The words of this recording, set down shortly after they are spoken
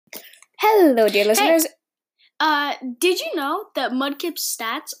Hello, dear listeners. Did you know that Mudkip's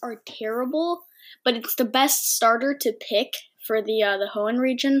stats are terrible, but it's the best starter to pick for the Hoenn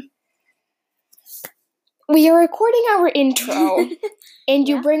region? We are recording our intro, and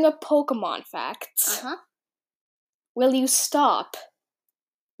you Yeah? bring up Pokemon facts. Uh-huh. Will you stop?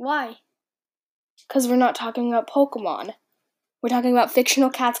 Why? Because we're not talking about Pokemon. We're talking about fictional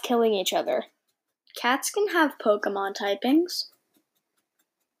cats killing each other. Cats can have Pokemon typings.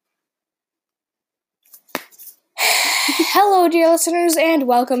 Hello, dear listeners, and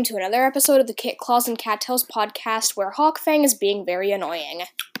welcome to another episode of the Kit Claws and Cattails podcast, where Hawkfang is being very annoying.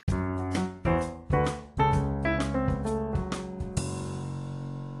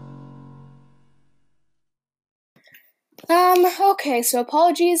 Okay, so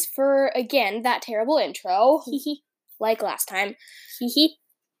apologies for, again, that terrible intro. Like last time.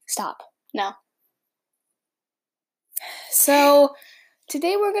 Stop. No. So,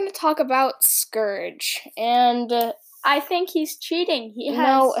 today we're going to talk about Scourge, and I think he's cheating.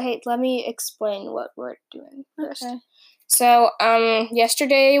 hey, let me explain what we're doing first. Okay. So,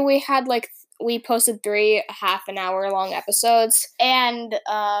 yesterday we posted 3 half-an-hour-long episodes. And,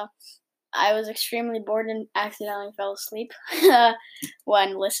 I was extremely bored and accidentally fell asleep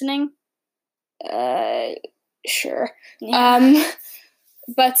when listening. Sure. Yeah.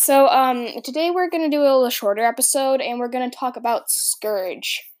 But so, today we're gonna do a little shorter episode, and we're gonna talk about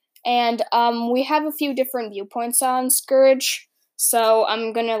Scourge. And, we have a few different viewpoints on Scourge, so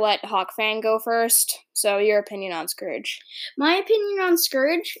I'm gonna let Hawkfang go first. So, your opinion on Scourge? My opinion on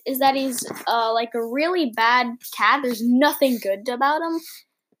Scourge is that he's, like a really bad cat. There's nothing good about him,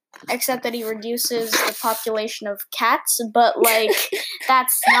 except that he reduces the population of cats, but, like,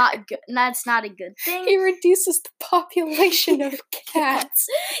 that's not good. That's not a good thing. He reduces the population of cats.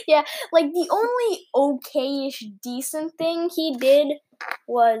 Yeah, like, the only okay-ish decent thing he did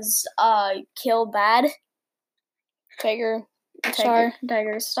was, kill bad. Tiger Star.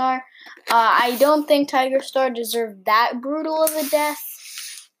 Tiger Star. I don't think Tiger Star deserved that brutal of a death.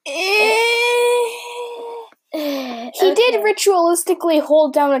 He did ritualistically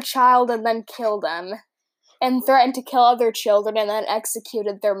hold down a child and then kill them, and threatened to kill other children and then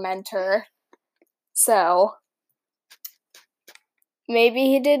executed their mentor. So, maybe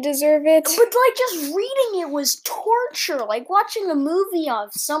he did deserve it. But, like, just reading it was torture. Like, watching a movie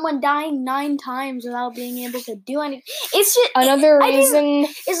of someone dying 9 times without being able to do anything. It's just... Another reason...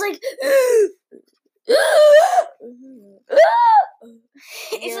 It's like...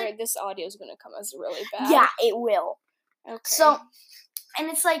 This audio is going to come as really bad. Yeah, it will. Okay. So, and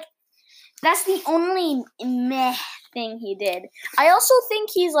it's like, that's the only meh thing he did. I also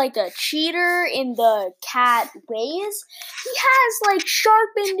think he's like a cheater in the cat ways. He has like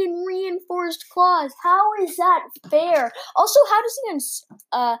sharpened and reinforced claws. How is that fair? Also, how does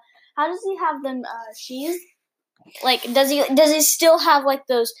he have them sheathed? Like, does he still have like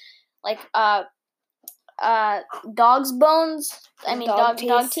those like dog's bones? I mean dog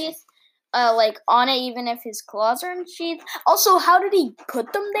teeth. Like on it, even if his claws are unsheathed. Also, how did he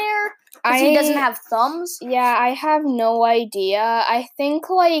put them there? Because he doesn't have thumbs. Yeah, I have no idea. I think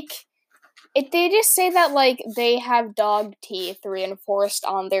they just say that they have dog teeth reinforced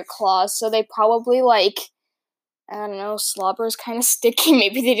on their claws, so they probably I don't know, slobber's kind of sticky.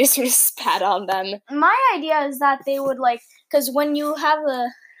 Maybe they just sort of spat on them. My idea is that they would because when you have a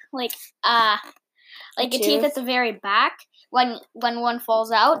teeth at the very back. When one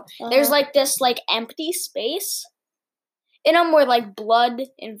falls out, there's this empty space in them where blood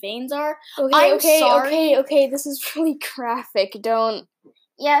and veins are. Okay. This is really graphic. Don't.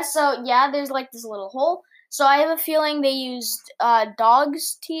 Yeah. So yeah, there's this little hole. So I have a feeling they used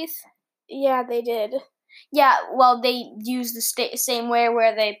dog's teeth. Yeah, they did. Yeah. Well, they used the same way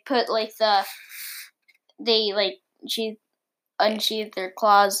where they put unsheath their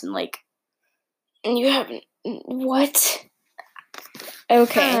claws and And you haven't. What?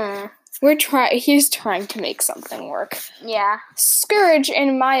 Okay. He's trying to make something work. Yeah. Scourge,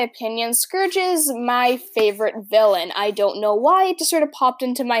 in my opinion, Scourge is my favorite villain. I don't know why, it just sort of popped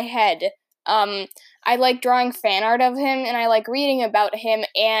into my head. I like drawing fan art of him, and I like reading about him,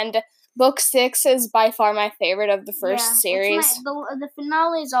 and Book 6 is by far my favorite of the first series. The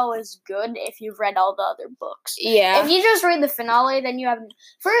finale is always good if you've read all the other books. Yeah. If you just read the finale, then you have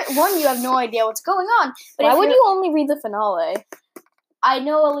no idea what's going on. But why would you only read the finale? I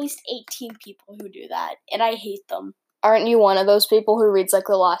know at least 18 people who do that, and I hate them. Aren't you one of those people who reads the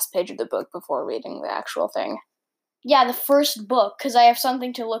last page of the book before reading the actual thing? Yeah, the first book, because I have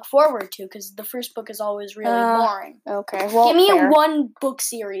something to look forward to, because the first book is always really boring. Okay, well, give me one book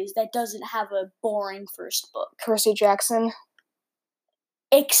series that doesn't have a boring first book. Percy Jackson.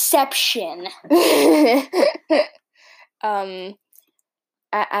 exception.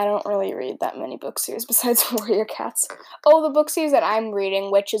 I don't really read that many book series besides Warrior Cats. Oh, the book series that I'm reading,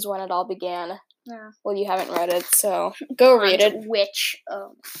 Which is When It All Began. Yeah. Well, you haven't read it, so go read it. Which?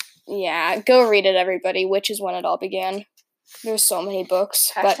 Yeah, go read it, everybody. Which is When It All Began. There's so many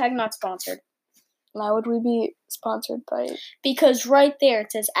books. Hashtag not sponsored. Why would we be sponsored by? Because right there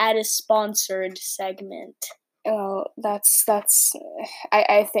it says add a sponsored segment. Oh, that's.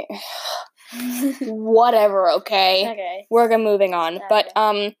 I think. Whatever. Okay. Okay. We're moving on, Okay. but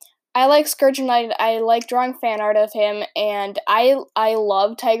I like Scourge and I like drawing fan art of him, and I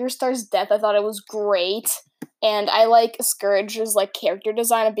love Tiger Star's death. I thought it was great, and I like Scourge's like character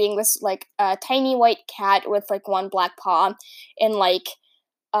design of being this like tiny white cat with like one black paw and like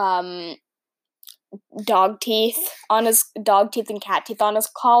dog teeth and cat teeth on his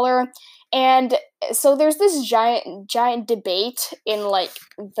collar. And so there's this giant debate in like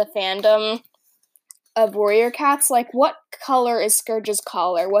the fandom of Warrior Cats. Like, what color is Scourge's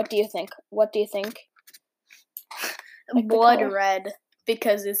collar? What do you think? Like blood red,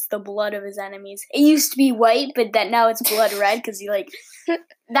 because it's the blood of his enemies. It used to be white, but now it's blood red because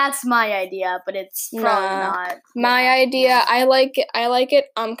that's my idea, but it's probably not my idea. Yeah. I like it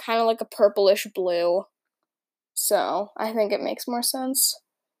kind of like a purplish blue. So I think it makes more sense.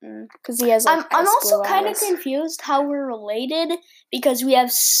 Because he has. Like, I'm also kind of confused how we're related because we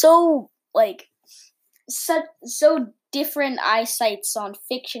have so different eyesights on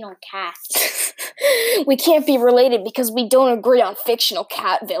fictional cats. We can't be related because we don't agree on fictional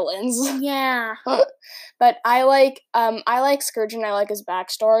cat villains. Yeah. But I like Scourge and I like his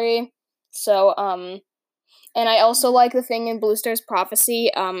backstory. So and I also like the thing in Blue Star's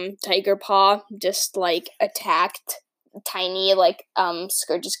Prophecy, Tiger Paw just like attacked Tiny, like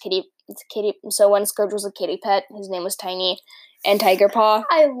Scourge's kitty. So when Scourge was a kitty pet, his name was Tiny, and Tiger Paw.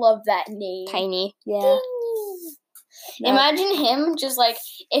 I love that name. Tiny, yeah. Imagine him just like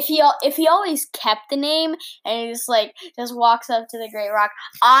if he always kept the name and he just walks up to the Great Rock.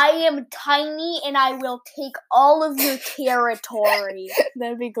 I am Tiny and I will take all of your territory.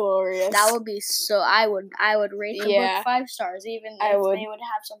 That'd be glorious. That would be so. I would rate the book 5 stars, even if they would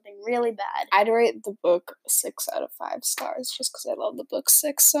have something really bad. I'd rate the book 6 out of 5 stars just because I love the book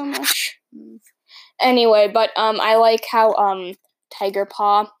 6 so much. Anyway, but I like how Tiger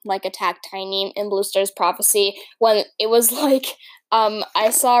Paw like attacked Tiny in Blue Star's Prophecy when it was like I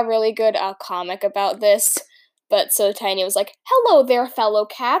saw a really good comic about this, but so Tiny was like, "Hello there, fellow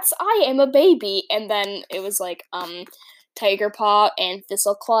cats, I am a baby," and then it was like Tiger Paw and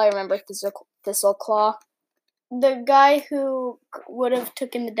Thistleclaw. I remember Thistleclaw. The guy who would have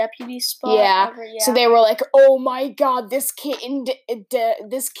taken the deputy's spot. Yeah. So they were like, "Oh my God, this kitten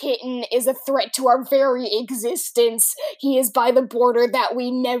is a threat to our very existence. He is by the border that we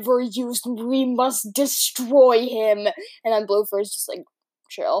never used. We must destroy him." And then Blue is just like,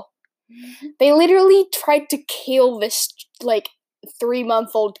 chill. They literally tried to kill this like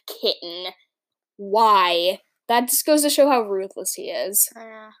 3-month-old kitten. Why? That just goes to show how ruthless he is.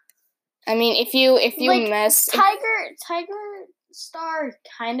 I mean, if you like, mess Tiger Star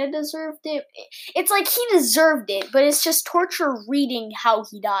kind of deserved it. It's like he deserved it, but it's just torture reading how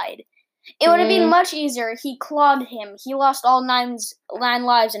he died. It would have been much easier. He clawed him. He lost all 9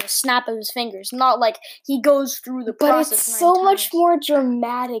 lives in a snap of his fingers. Not like he goes through the process. But it's so much more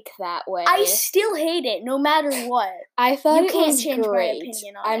dramatic that way. I still hate it, no matter what. I thought it was great. My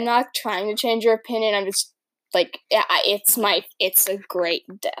opinion on I'm not trying to change your opinion. I'm just like, it's a great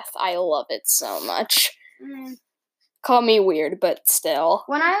death. I love it so much. Call me weird, but still.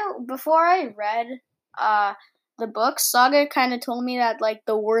 Before I read the book, Saga kind of told me that like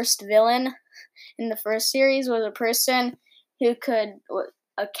the worst villain in the first series was a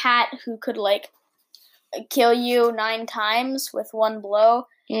cat who could like kill you 9 times with one blow.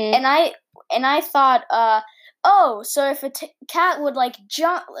 And I thought, so if a cat would like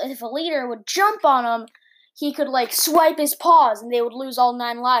jump, if a leader would jump on him, he could like swipe his paws and they would lose all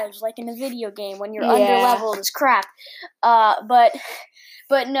 9 lives, like in a video game when you're under-leveled as crap.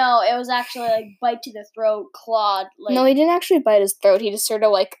 But no, it was actually like bite to the throat, clawed. Like, no, he didn't actually bite his throat. He just sort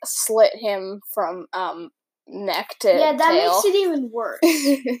of like slit him from neck to that tail. makes it even worse.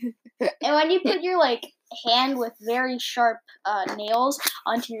 And when you put your like hand with very sharp nails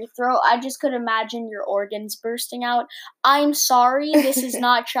onto your throat, I just could imagine your organs bursting out. I'm sorry, this is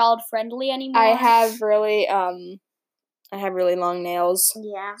not child friendly anymore. I have really long nails.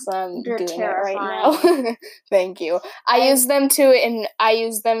 Yeah, so I'm you're doing terrifying. it right now. Thank you. I use them to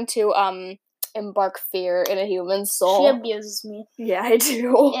embark fear in a human She soul. abuses me. Yeah, I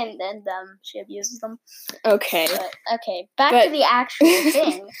do. And them. She abuses them. Okay. But, okay, back to the actual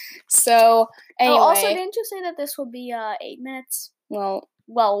thing. So, anyway. Oh, also, didn't you say that this would be 8 minutes? Well,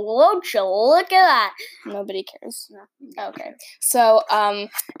 won't you look at that? Nobody cares. No. Okay. So,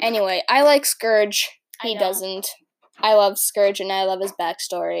 anyway, I like Scourge. He I doesn't. I love Scourge and I love his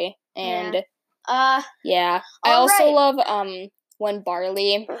backstory. And yeah. I also love when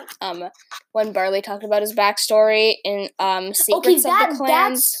Barley talked about his backstory in Secrets of the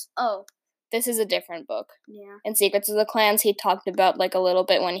Clans. This is a different book. Yeah. In Secrets of the Clans, he talked about like a little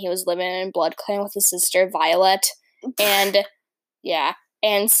bit when he was living in Blood Clan with his sister Violet. And yeah.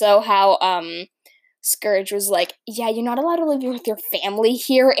 And so how Scourge was like, yeah, you're not allowed to live with your family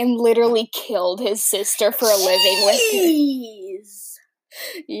here, and literally killed his sister for a living with him.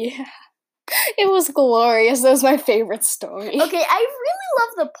 Yeah. It was glorious. That was my favorite story. Okay, I really love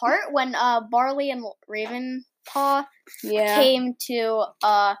the part when Barley and Ravenpaw came to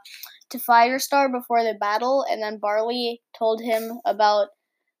Firestar before the battle, and then Barley told him about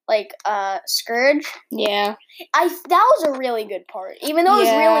Scourge. Yeah. That was a really good part. Even though it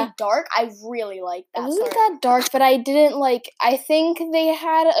was really dark, I really liked that. It wasn't that dark, but I didn't I think they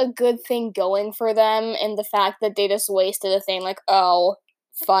had a good thing going for them in the fact that they just wasted a thing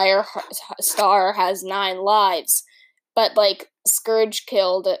Firestar has 9 lives. But Scourge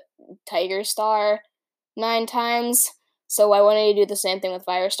killed Tigerstar 9 times. So I wanted to do the same thing with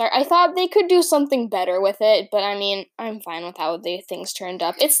Firestar. I thought they could do something better with it, but I mean, I'm fine with how the things turned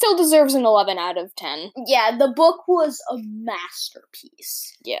up. It still deserves an 11 out of 10. Yeah, the book was a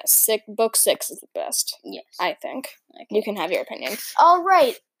masterpiece. Yes, book 6 is the best. Yes. I think. Okay. You can have your opinion. All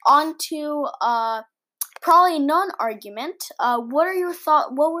right, on to probably non-argument. What were your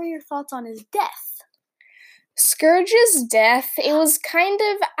thoughts on his death? Scourge's death, it was kind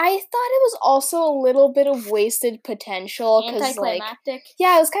of, I thought it was also a little bit of wasted potential. Anticlimactic?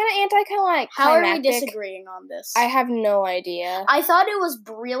 Yeah, it was kind of anticlimactic. How are we disagreeing on this? I have no idea. I thought it was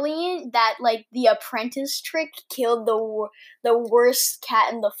brilliant that, the apprentice trick killed the worst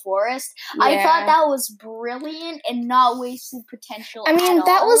cat in the forest. Yeah. I thought that was brilliant and not wasted potential at all. It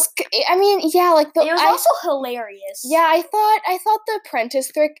was also hilarious. Yeah, I thought the apprentice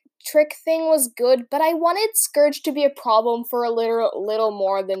trick thing was good, but I wanted Scourge to be a problem for a little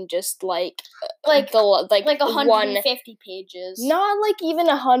more than just 150 pages. Not even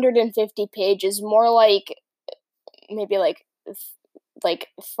 150 pages, more maybe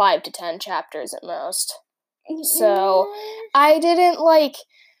 5 to 10 chapters at most. So I didn't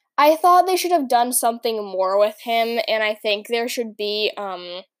I thought they should have done something more with him, and I think there should have been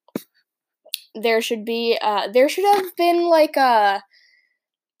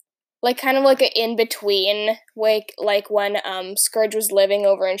kind of an in-between, when Scourge was living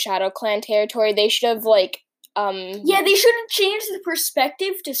over in Shadow Clan territory. They should have, they should have changed the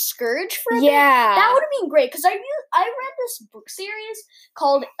perspective to Scourge for a bit. Yeah. That would have been great, because I read this book series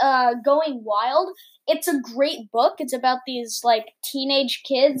called Going Wild. It's a great book. It's about these, teenage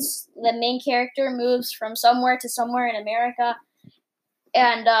kids. The main character moves from somewhere to somewhere in America,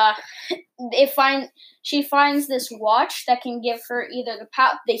 and she finds this watch that can give her either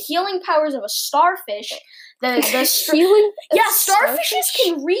the healing powers of a starfish. Starfishes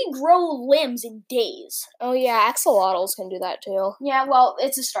can regrow limbs in days. Oh yeah, axolotls can do that too. Yeah, well,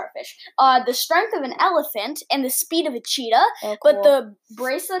 it's a starfish. The strength of an elephant and the speed of a cheetah. Oh, cool. But the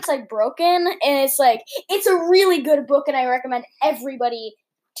bracelet's broken, and it's a really good book, and I recommend everybody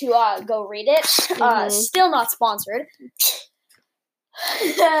to go read it. Still not sponsored.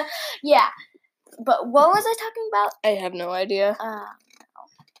 Yeah, but what was I talking about? I have no idea.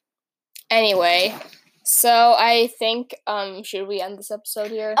 Anyway, so I think should we end this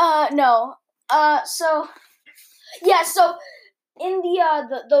episode here? No. So in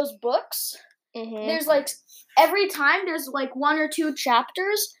those books, there's every time there's 1 or 2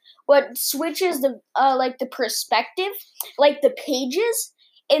 chapters what switches the perspective, the pages.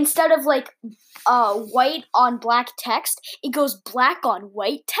 Instead of white on black text, it goes black on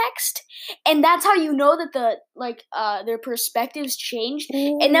white text, and that's how you know that their perspectives changed.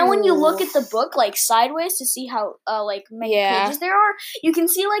 Ooh. And then when you look at the book sideways to see how many pages there are, you can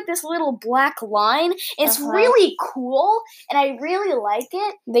see this little black line. It's really cool, and I really like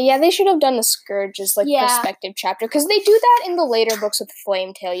it. They should have done the Scourge's perspective chapter, because they do that in the later books with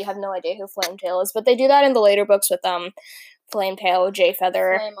Flametail. You have no idea who Flametail is, but they do that in the later books with Flametail,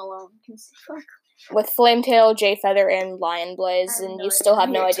 Jayfeather. Flame alone. With Flametail, Jayfeather, and Lionblaze, and you still have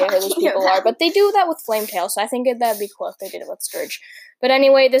no idea who those people are. But they do that with Flametail, so I think that'd be cool if they did it with Scourge. But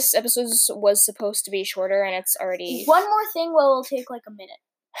anyway, this episode was supposed to be shorter, and it's already... One more thing will take a minute.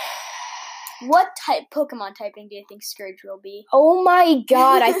 What Pokemon typing do you think Scourge will be? Oh my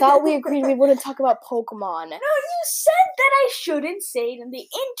god, I thought we agreed we wouldn't talk about Pokemon. No, you said that I shouldn't say it in the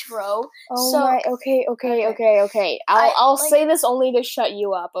intro. Oh so, my, okay. I'll say this only to shut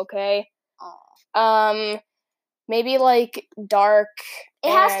you up, okay? Maybe like dark.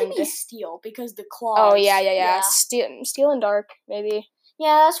 It has to be steel because the claws. Oh yeah. Steel and dark, maybe.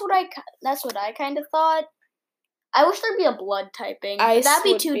 Yeah, that's what I kind of thought. I wish there'd be a blood typing. But that'd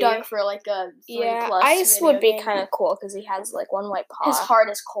be too dark for like a 3+ ice video would be game. kind of cool because he has like one white paw. His heart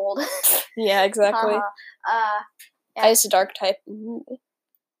is cold. Yeah, exactly. Yeah. Ice dark type. Ooh.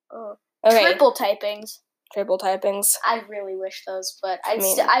 Oh. Okay. Triple typings. Triple typings. I really wish those, but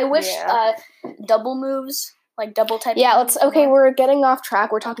I wish double moves. Like double typing. Yeah, we're getting off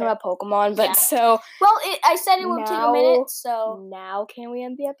track. We're talking about Pokemon, but Well, I said it would take a minute, so... Now can we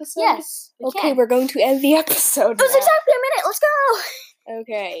end the episode? Yes, we can. We're going to end the episode It was exactly a minute, let's go!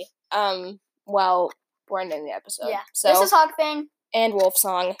 Okay, well, we're ending the episode. Yeah, so, this is Hawkfang. And Wolf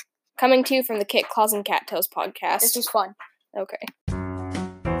Song, coming to you from the Kit Claus and Cat Toes podcast. This was fun. Okay.